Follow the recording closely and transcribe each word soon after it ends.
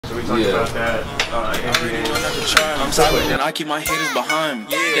we talked about that. I'm silent and I keep my haters behind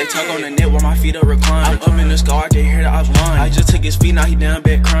me. They tug on the net where my feet are reclined. I'm up in the sky, I can hear that I was lying. I just took his feet, now he down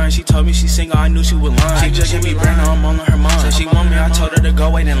bed crying. She told me she single, I knew she was lying. She just hit me brain, now I'm all on her mind. Said she want me, I told her to go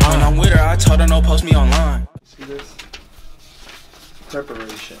wait in line. When I'm with her, I told her no, post me online. See this?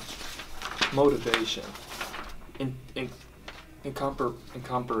 Preparation, motivation,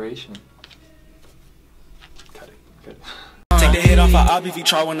 incomparison. Cut it. Take the head off of op if you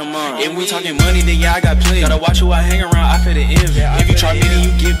try one of mine. If we talking money, then yeah, I got plenty. Gotta watch who I hang around, I feel the envy. If you try me, then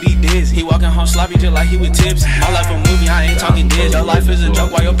you get beat this. He walking home sloppy just like he with tips. My life a movie, I ain't talking this. Your life is a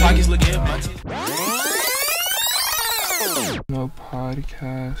joke while your pockets looking empty. No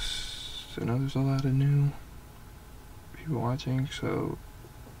podcasts. I know there's a lot of new people watching, so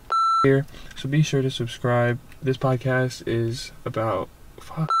be sure to subscribe. This podcast is about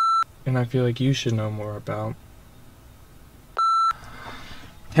and I feel like you should know more about.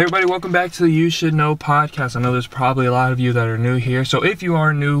 Hey everybody, welcome back to the You Should Know podcast. I know there's probably a lot of you that are new here, so if you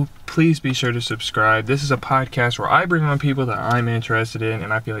are new, please be sure to subscribe. This is a podcast where I bring on people that I'm interested in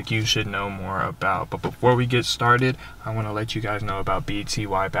and I feel like you should know more about. But before we get started, I want to let you guys know about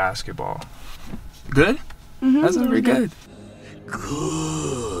BTY basketball. Good? Mm-hmm, that's very good.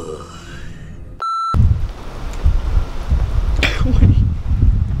 Good.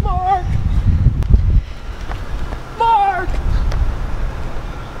 Mark!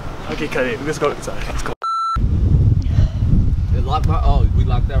 Okay, cut it. Let's go inside. Let's go. It locked my. Oh, we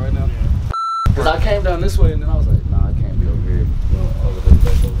locked that right now? Yeah. Because I came down this way and then I was like, nah, I can't be over here. Over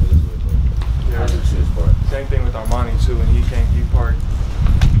this way. But yeah, I didn't see this part. Same thing with Armani too, and he parked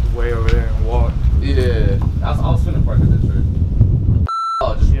way over there and walked. Yeah. I was finna park at this right.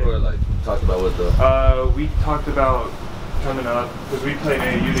 Oh, just before like talked about what the. We talked about coming up because we played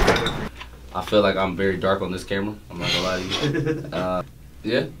AAU together. I feel like I'm very dark on this camera. I'm not gonna lie to you.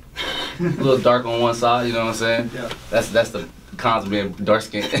 Yeah. A little dark on one side, you know what I'm saying? Yeah. That's the cons of being dark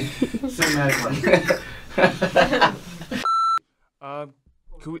skinned. Cinematic.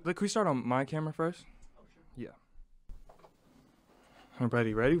 Can we start on my camera first? Yeah.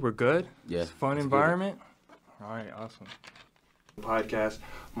 Everybody ready? We're good? Yeah. Fun environment? Alright, awesome. Podcast.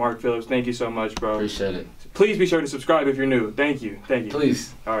 Mark Phillips, thank you so much, bro. Appreciate it. Please be sure to subscribe if you're new. Thank you.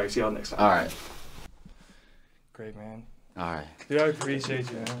 Please. Alright, see y'all next time. Alright. Great, man. Alright. Dude, I appreciate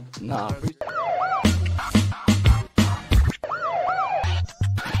you, man. Nah. The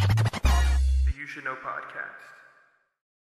You Should Know podcast.